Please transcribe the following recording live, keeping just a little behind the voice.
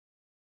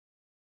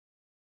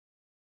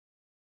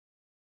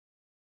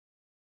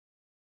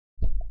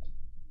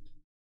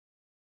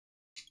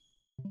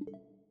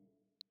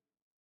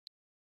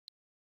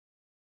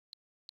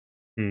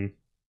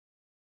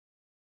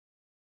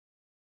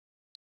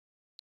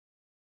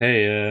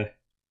Hey,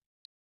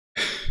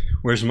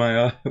 where's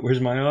my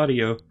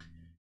audio?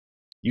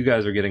 You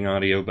guys are getting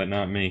audio, but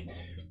not me.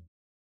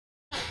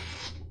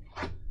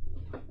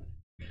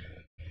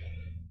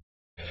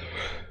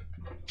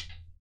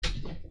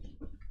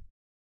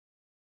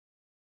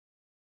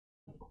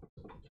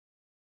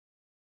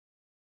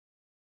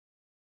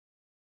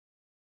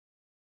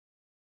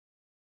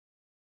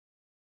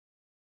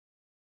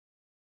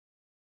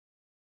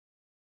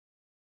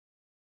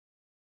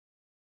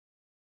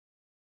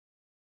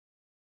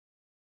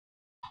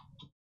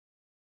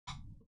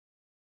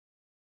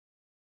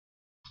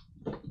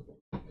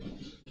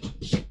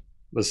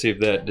 Let's see if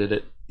that did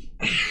it.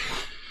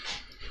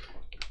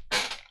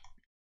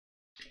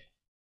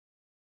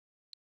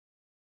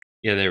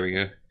 Yeah, there we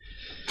go.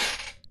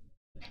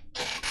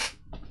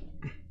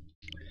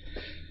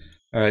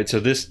 Alright, so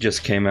this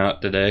just came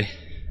out today.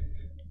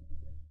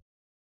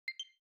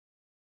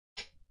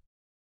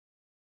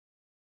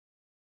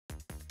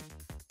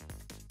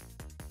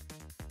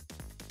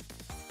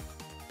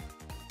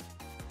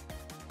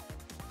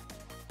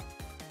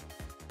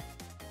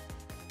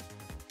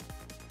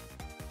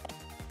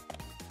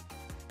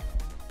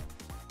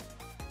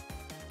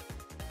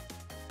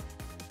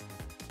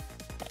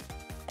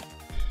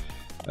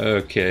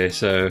 Okay,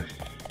 so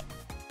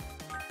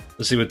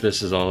let's see what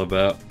this is all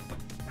about.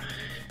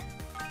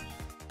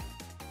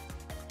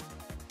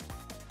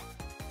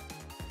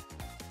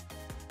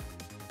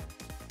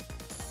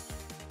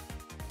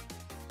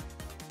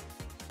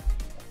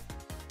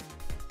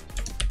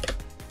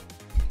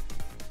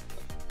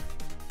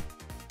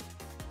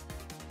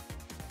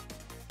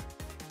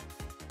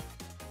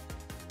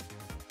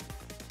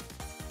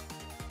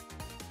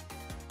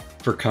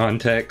 For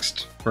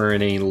context, for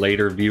any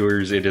later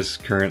viewers, it is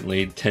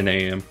currently 10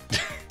 a.m.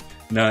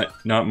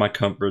 not my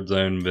comfort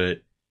zone,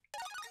 but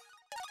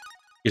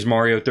is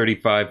Mario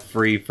 35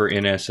 free for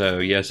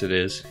NSO? Yes, it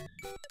is.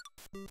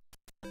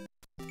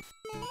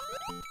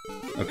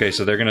 Okay,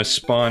 so they're gonna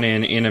spawn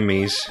in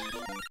enemies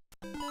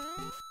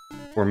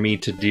for me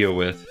to deal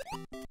with.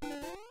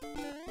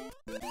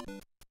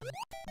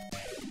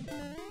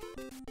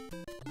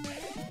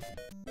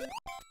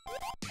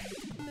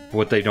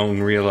 What they don't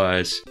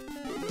realize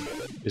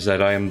is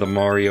that I am the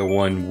Mario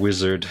 1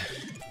 wizard.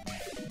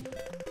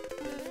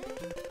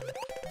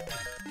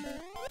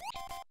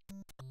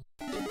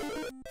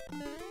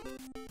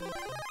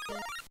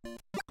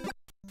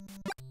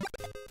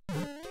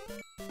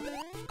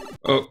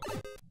 Oh.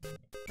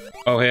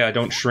 Oh hey, I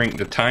don't shrink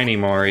to tiny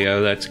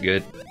Mario, that's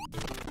good.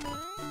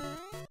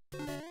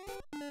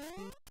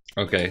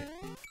 Okay.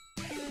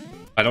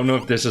 I don't know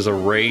if this is a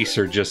race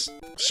or just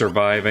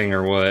surviving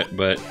or what,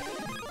 but...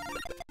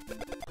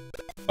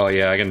 Oh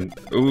yeah, I can...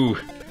 Ooh,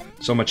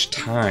 so much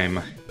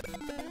time.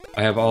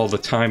 I have all the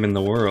time in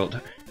the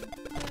world.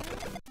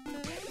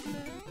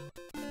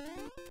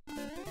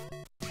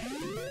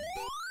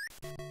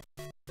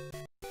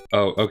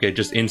 Oh, okay,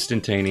 just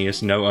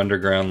instantaneous, no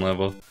underground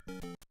level.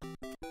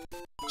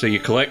 So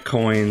you collect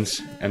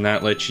coins, and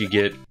that lets you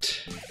get...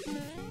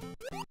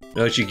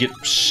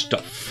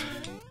 stuff.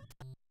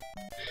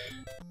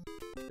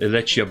 It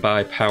lets you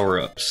buy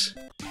power-ups.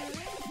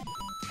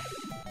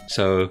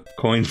 So,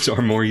 coins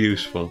are more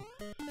useful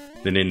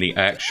than in the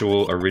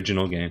actual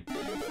original game.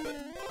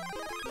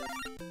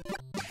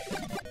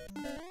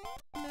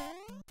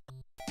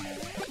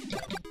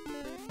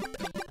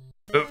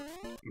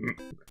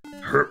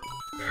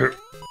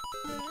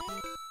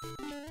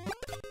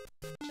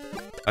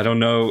 I don't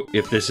know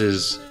if this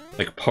is,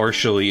 like,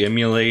 partially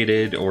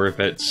emulated, or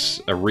if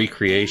it's a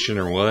recreation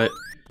or what.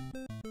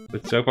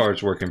 But so far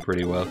it's working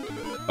pretty well.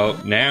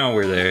 Oh, now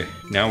we're there.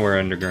 Now we're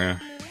underground.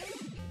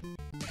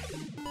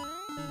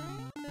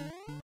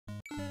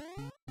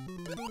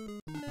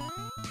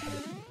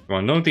 Come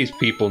on, don't these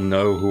people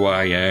know who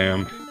I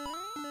am?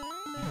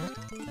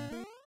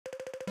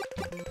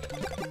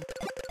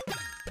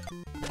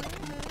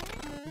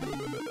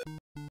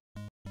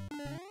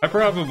 I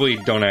probably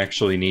don't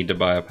actually need to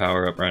buy a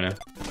power-up right now.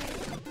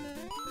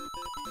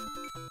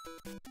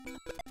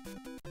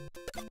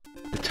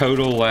 The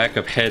total lack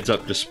of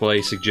heads-up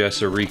display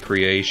suggests a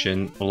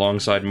recreation,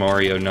 alongside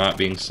Mario not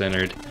being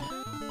centered.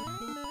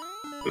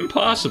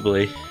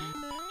 Possibly.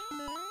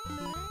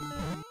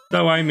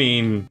 Though, I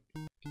mean...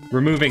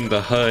 removing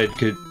the HUD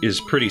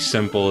is pretty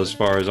simple as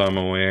far as I'm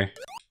aware.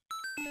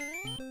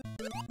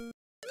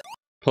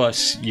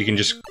 Plus, you can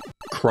just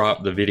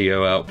crop the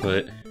video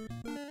output.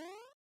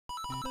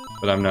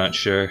 But I'm not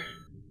sure.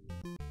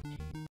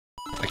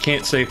 I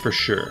can't say for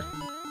sure.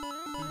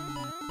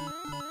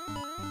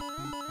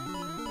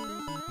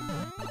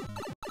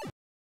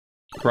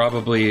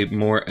 Probably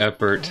more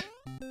effort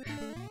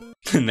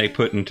than they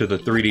put into the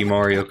 3D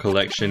Mario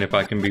collection, if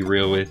I can be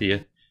real with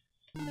you.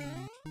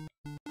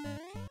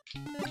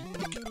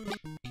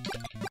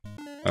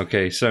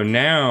 Okay, so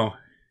now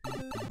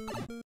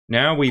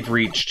we've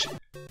reached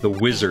the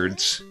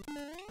wizards.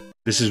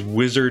 This is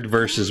wizard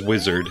versus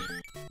wizard.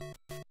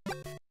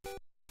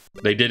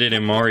 They did it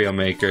in Mario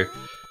Maker.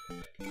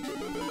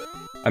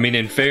 I mean,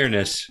 in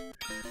fairness,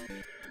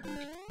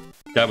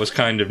 that was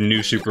kind of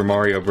New Super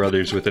Mario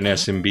Brothers with an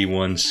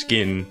SMB1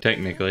 skin,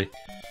 technically.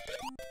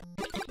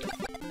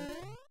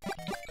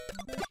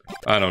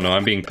 I don't know,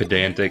 I'm being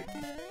pedantic.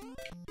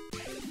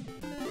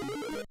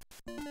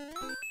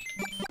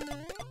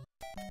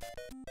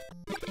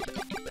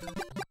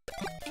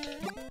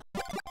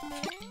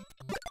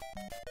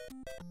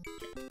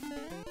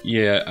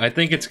 Yeah, I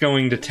think it's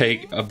going to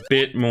take a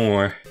bit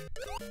more.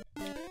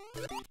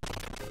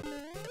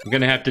 I'm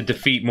gonna have to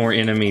defeat more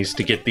enemies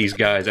to get these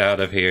guys out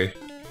of here.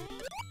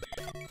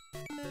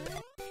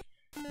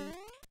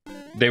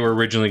 They were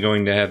originally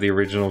going to have the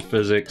original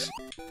physics.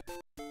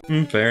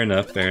 Fair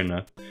enough, fair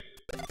enough.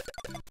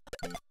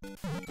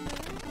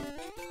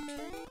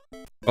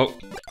 Oh!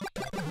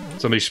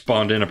 Somebody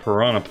spawned in a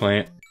piranha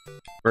plant.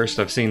 First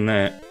I've seen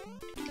that.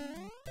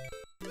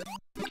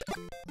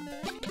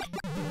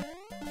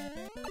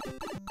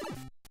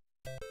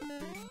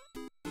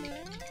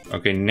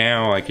 Okay,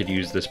 now I could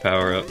use this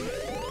power-up.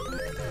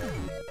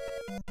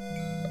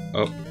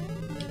 Oh.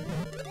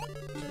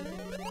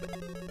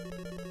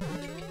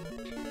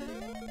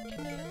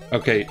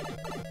 Okay,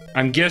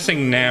 I'm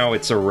guessing now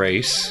it's a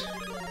race.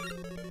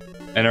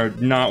 And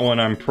not one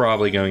I'm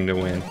probably going to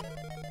win.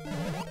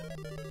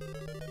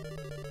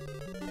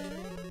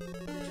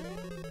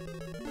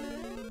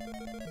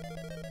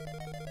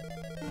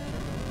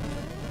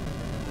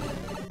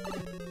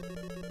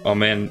 Oh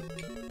man.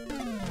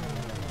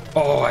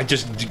 Oh, I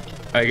just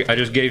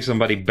gave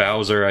somebody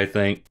Bowser, I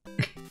think.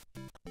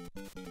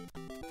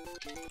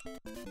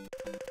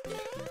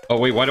 Oh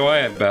wait, why do I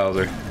have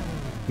Bowser?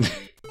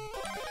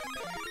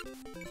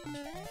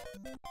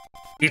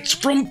 It's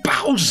from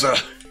Bowser!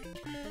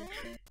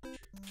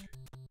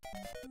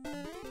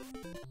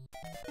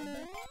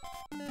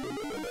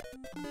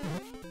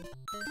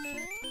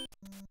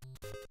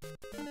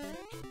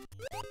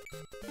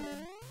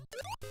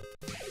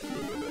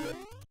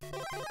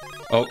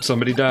 Oh,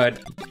 somebody died.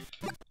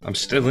 I'm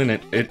still in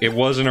it. It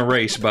wasn't a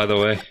race, by the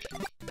way.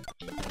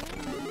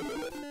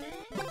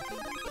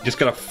 Just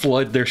gotta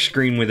flood their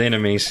screen with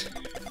enemies.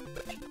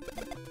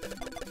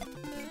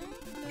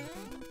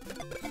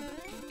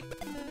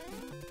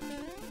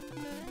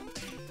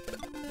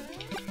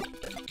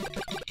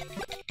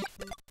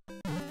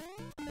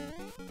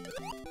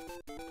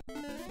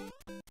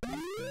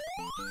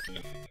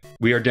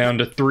 We are down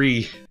to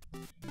three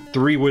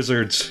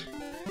wizards.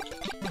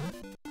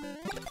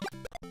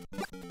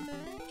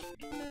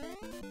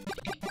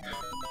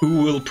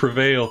 Who will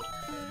prevail?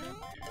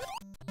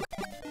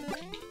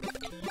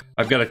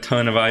 I've got a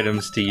ton of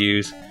items to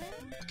use.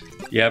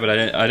 Yeah, but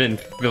I didn't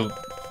feel...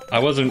 I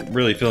wasn't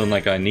really feeling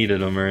like I needed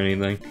them or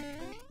anything.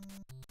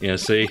 Yeah,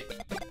 see?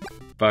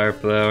 Fire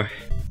flower.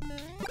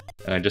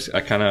 And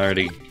I kinda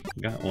already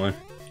got one.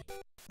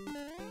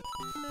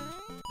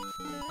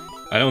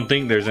 I don't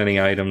think there's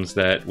any items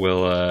that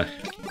will,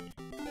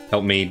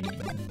 help me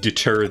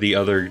deter the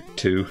other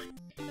two.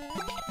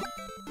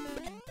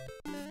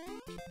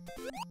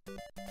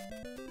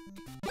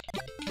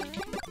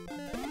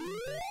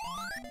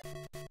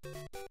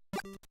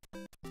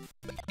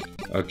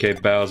 Okay,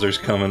 Bowser's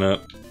coming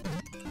up.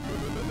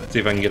 See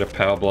if I can get a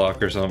POW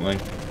block or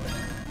something.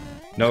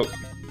 Nope.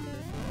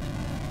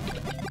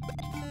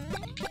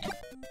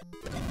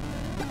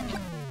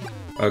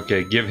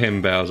 Okay, give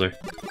him Bowser.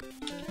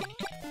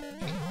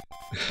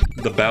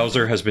 The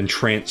Bowser has been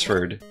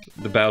transferred.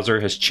 The Bowser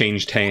has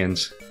changed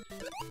hands.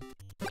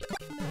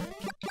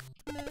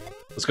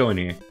 Let's go in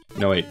here.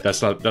 No wait, that's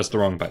the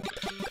wrong pipe.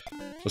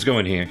 Let's go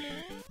in here.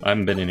 I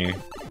haven't been in here.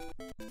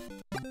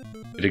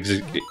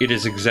 It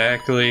is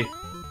exactly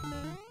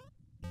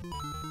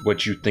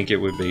what you think it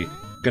would be.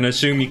 Gonna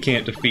assume you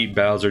can't defeat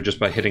Bowser just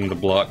by hitting the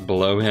block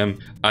below him.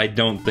 I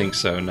don't think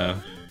so, no.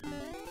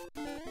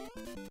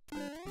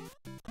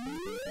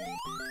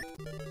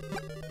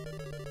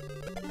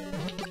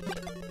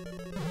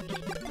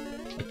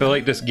 I feel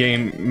like this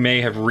game may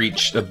have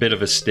reached a bit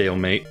of a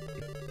stalemate.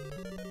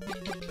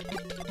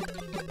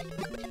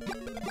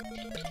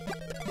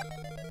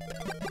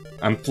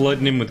 I'm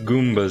flooding him with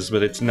Goombas,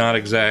 but it's not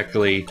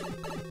exactly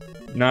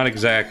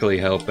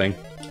helping.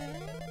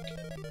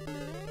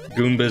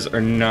 Goombas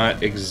are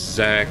not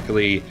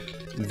exactly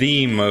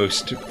the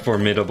most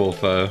formidable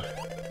foe.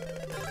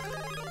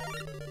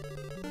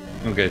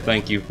 Okay,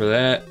 thank you for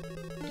that.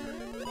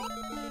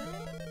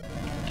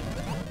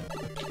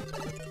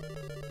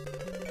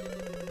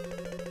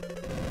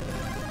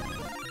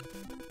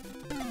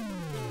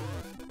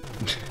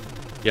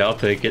 Yeah, I'll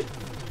take it.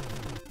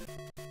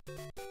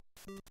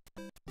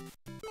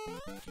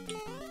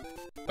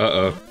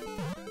 Uh-oh.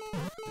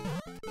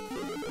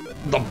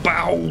 The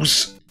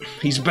Bows!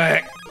 He's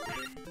back!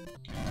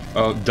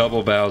 Oh,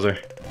 double Bowser.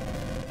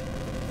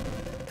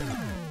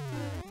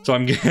 So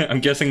I'm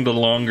guessing the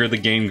longer the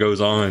game goes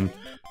on,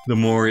 the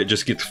more it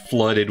just gets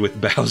flooded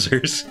with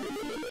Bowsers.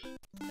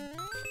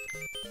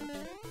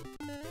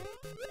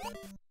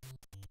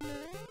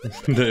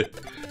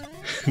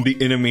 The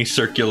enemy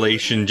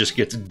circulation just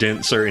gets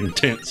denser and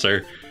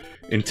denser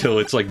until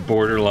it's like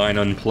borderline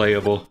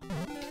unplayable.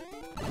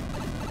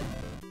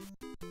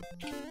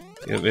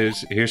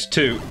 Here's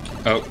two.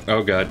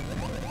 Oh god.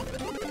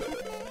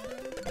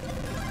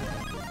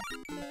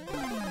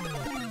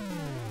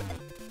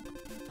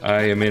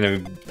 I am in a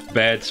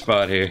bad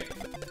spot here.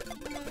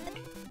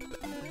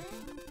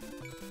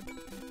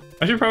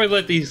 I should probably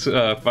let these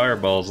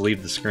fireballs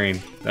leave the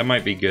screen. That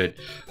might be good.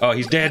 Oh,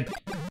 he's dead!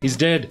 He's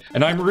dead!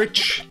 And I'm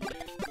rich!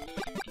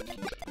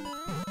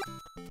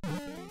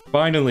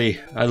 Finally,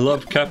 I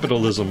love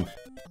capitalism.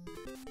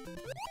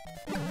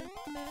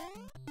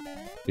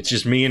 It's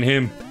just me and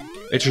him.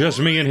 It's just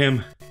me and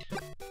him.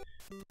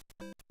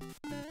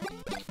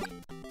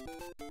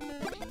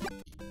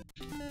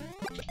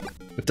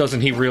 But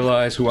doesn't he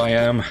realize who I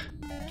am?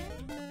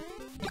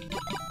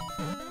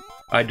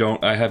 I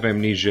don't. I have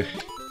amnesia.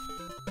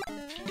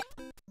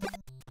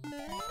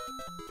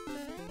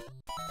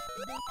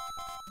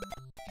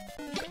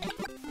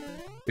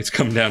 It's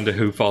come down to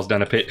who falls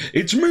down a pit.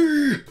 It's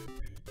me!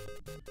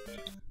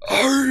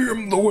 I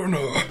am the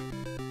winner!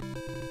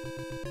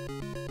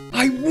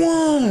 I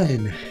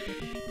won!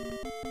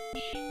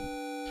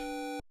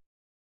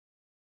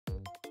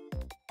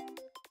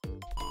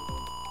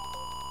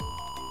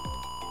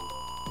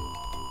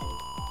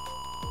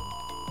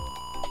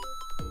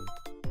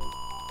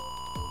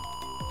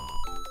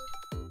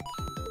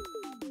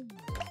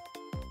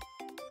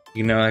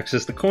 You can now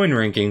access the coin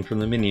ranking from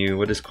the menu.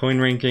 What is coin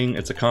ranking?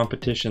 It's a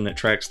competition that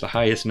tracks the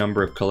highest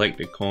number of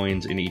collected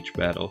coins in each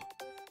battle.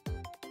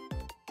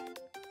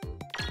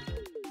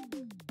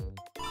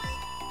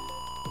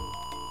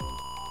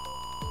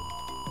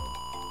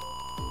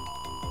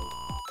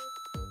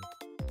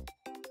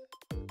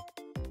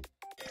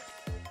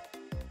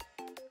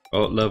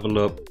 Oh, level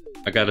up.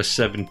 I got a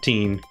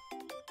 17.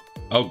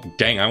 Oh,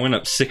 dang, I went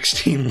up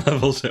 16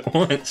 levels at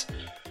once.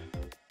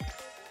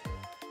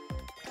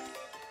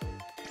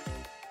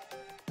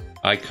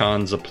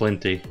 Icons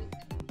aplenty.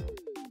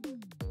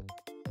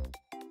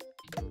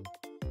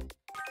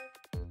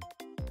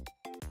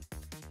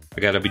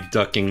 I gotta be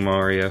ducking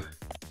Mario.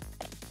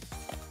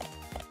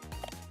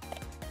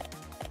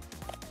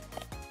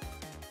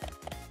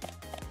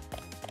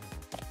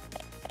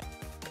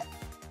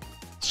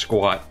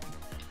 Squat.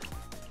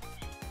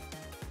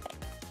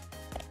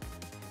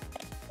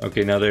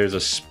 Okay, now there's a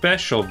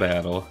special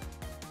battle.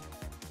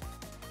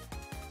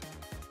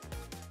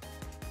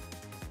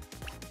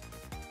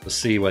 Let's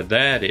see what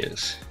that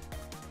is.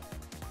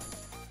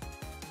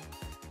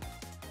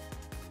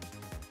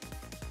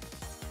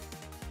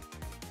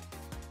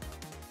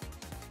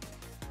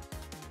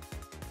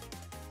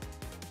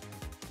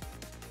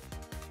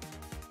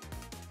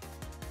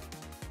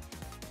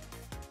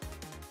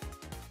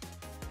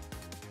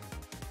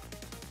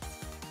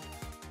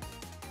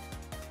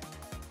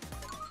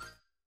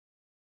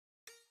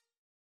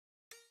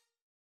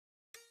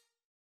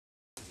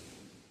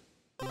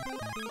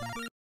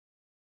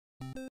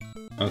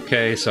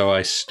 Okay, so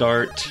I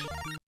start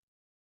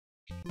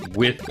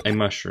with a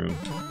mushroom,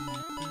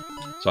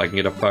 so I can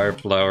get a fire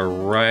flower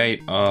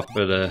right off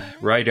of the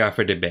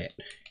bat.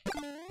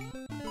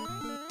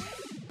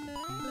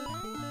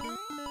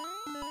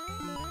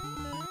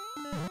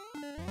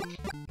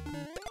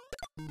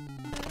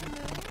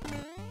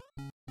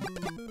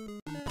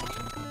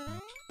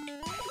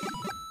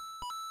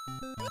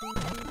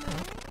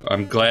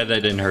 I'm glad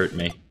that didn't hurt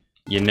me.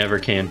 You never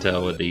can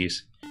tell with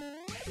these.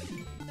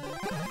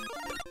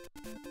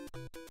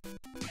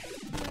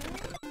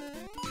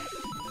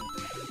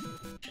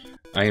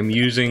 I am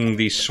using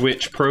the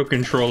Switch Pro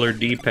Controller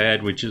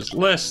D-pad, which is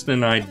less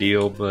than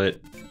ideal, but,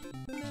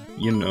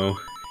 you know.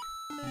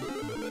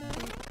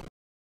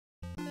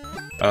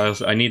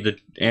 I need the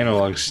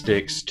analog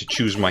sticks to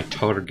choose my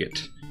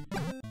target.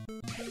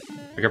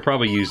 I could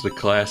probably use the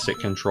classic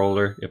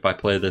controller if I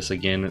play this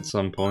again at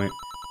some point.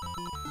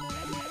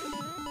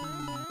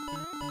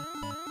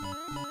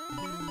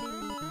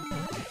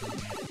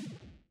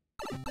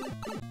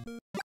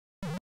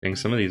 Dang,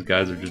 some of these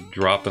guys are just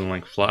dropping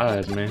like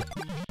flies, man.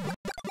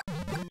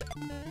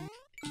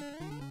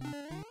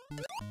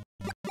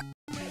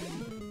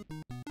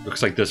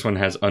 Looks like this one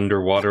has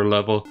underwater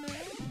level.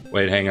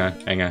 Wait, hang on,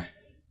 hang on.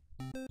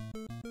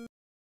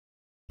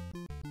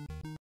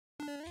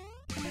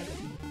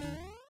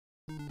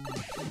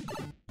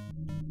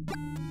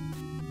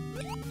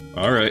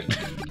 Alright.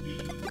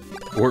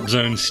 Warp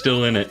zone's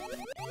still in it.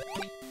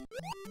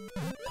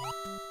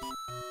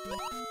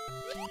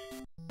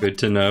 Good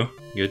to know.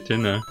 Good to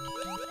know.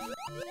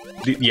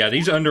 Yeah,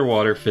 these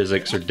underwater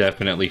physics are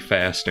definitely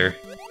faster.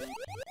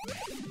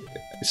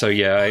 So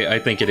yeah, I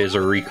think it is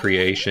a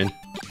recreation.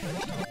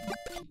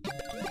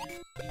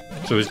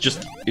 So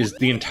is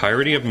the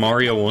entirety of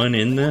Mario 1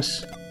 in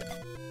this?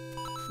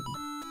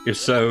 If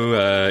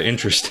so,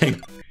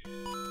 interesting.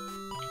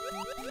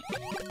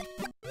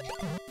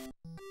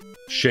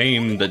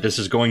 Shame that this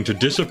is going to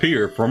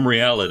disappear from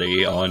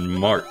reality on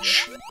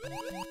March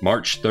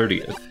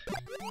 30th.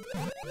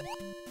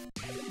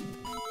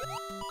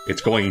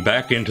 It's going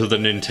back into the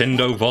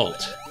Nintendo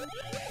vault.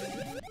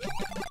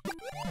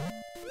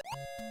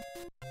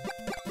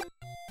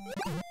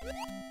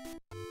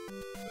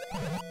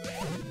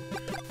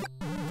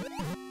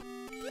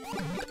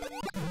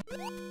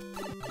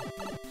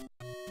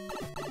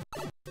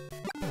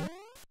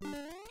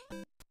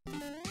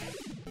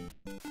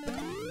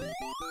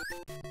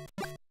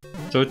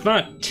 So it's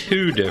not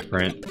too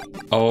different.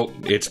 Oh,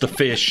 it's the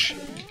fish.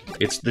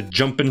 It's the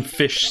jumping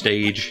fish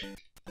stage.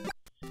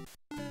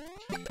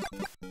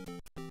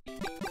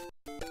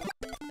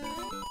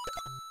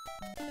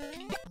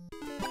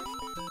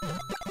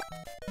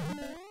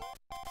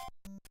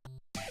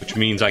 Which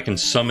means I can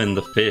summon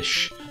the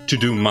fish to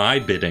do my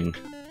bidding.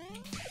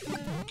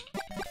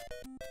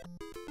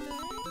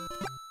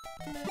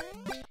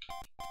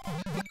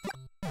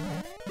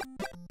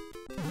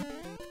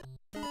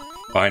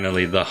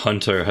 Finally, the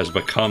hunter has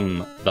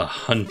become the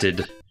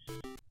hunted,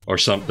 or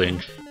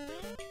something.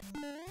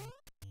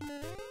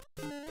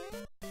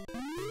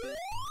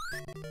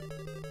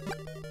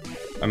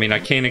 I mean, I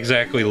can't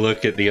exactly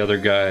look at the other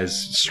guy's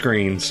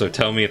screen, so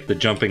tell me if the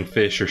jumping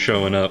fish are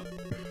showing up.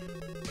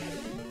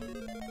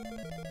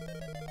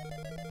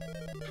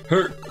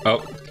 Hurt!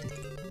 Oh.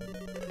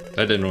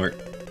 That didn't work.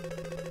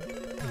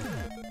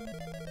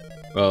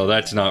 Well,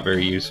 that's not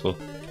very useful.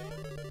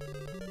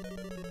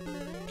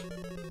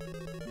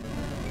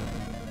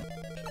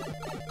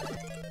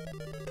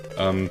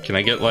 Can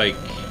I get, like...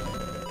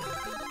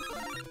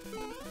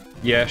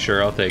 Yeah,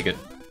 sure, I'll take it.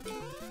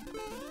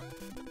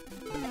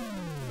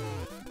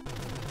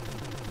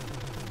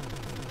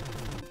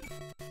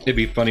 It'd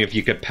be funny if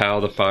you could pow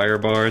the fire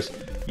bars.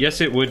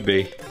 Yes, it would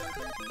be.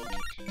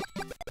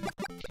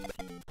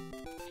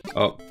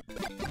 Oh.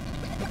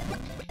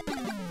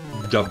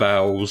 Da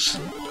bows.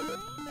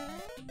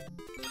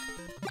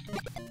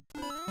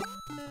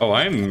 Oh,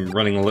 I'm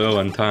running low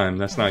on time.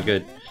 That's not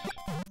good.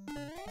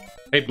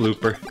 Hey,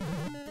 blooper.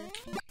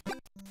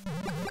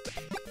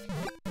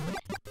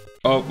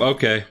 Oh,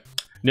 okay.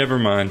 Never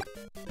mind.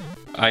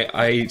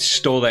 I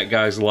stole that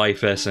guy's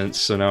life essence,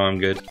 so now I'm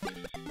good.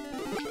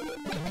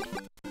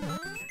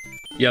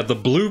 Yeah, the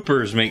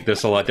bloopers make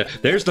this a lot.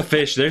 There's the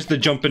fish. There's the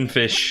jumping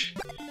fish.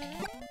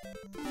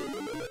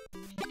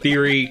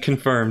 Theory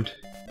confirmed.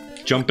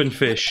 Jumping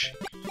fish.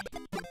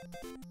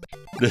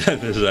 This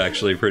is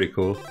actually pretty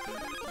cool.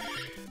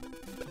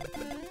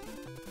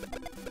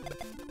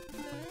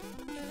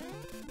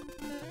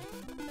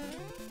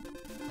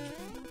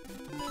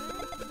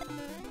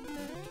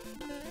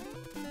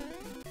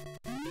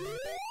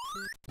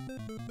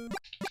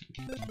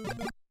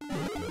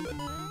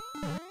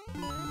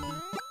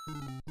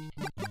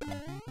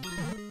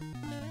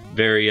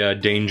 Very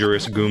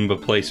dangerous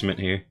Goomba placement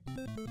here.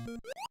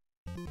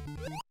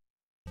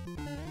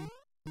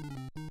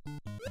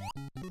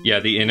 Yeah,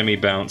 the enemy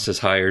bounce is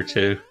higher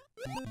too.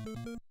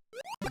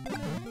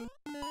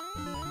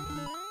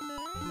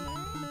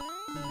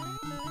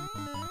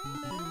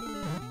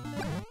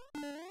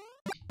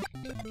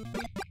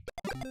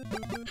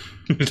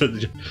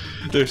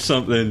 There's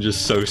something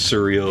just so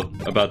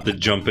surreal about the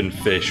jumping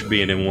fish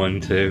being in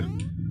 1-2.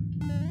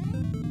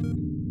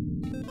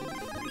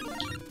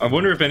 I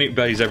wonder if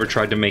anybody's ever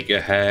tried to make a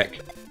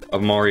hack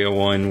of Mario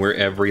 1 where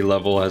every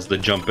level has the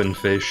jumping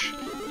fish.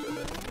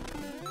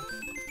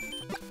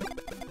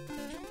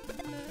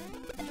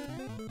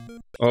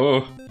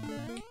 Oh.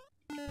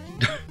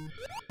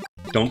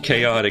 Don't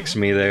chaotix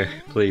me there,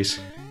 please.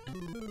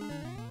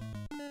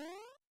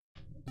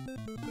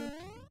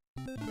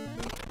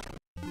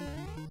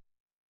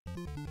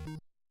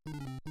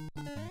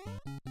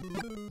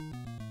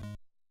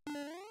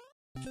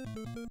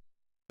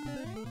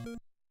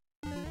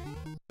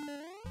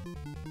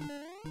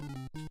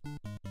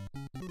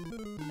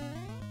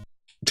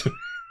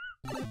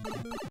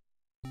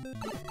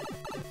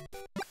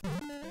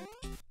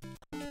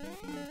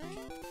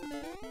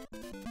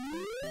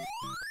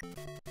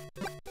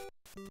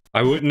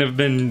 I wouldn't have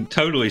been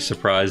totally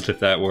surprised if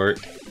that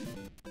worked.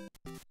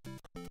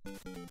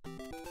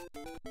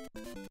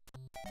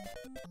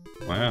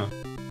 Wow.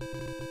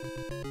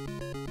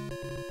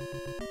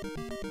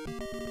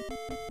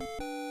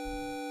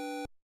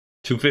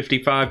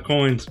 $255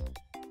 coins.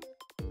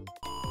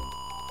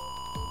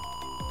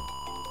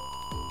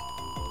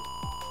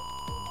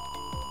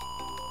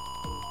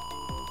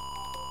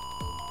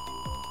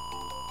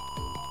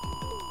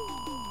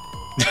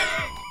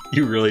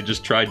 You really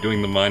just tried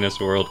doing the minus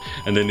world,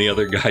 and then the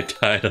other guy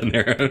died on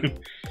their own.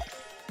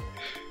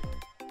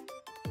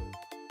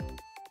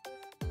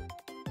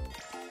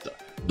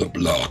 The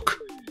block.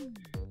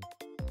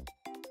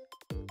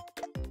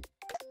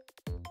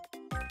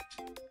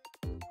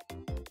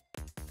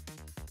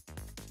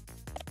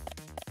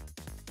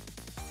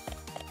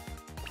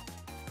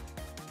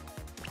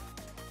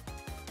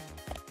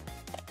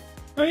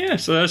 Oh yeah,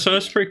 so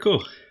that's pretty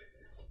cool.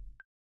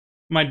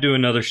 Might do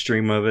another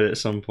stream of it at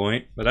some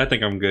point, but I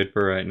think I'm good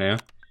for right now.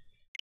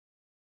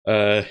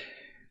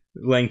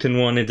 Langton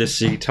wanted to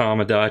see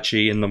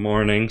Tamagotchi in the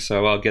morning,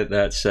 so I'll get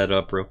that set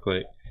up real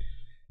quick.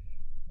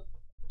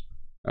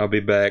 I'll be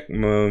back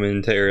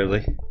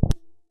momentarily.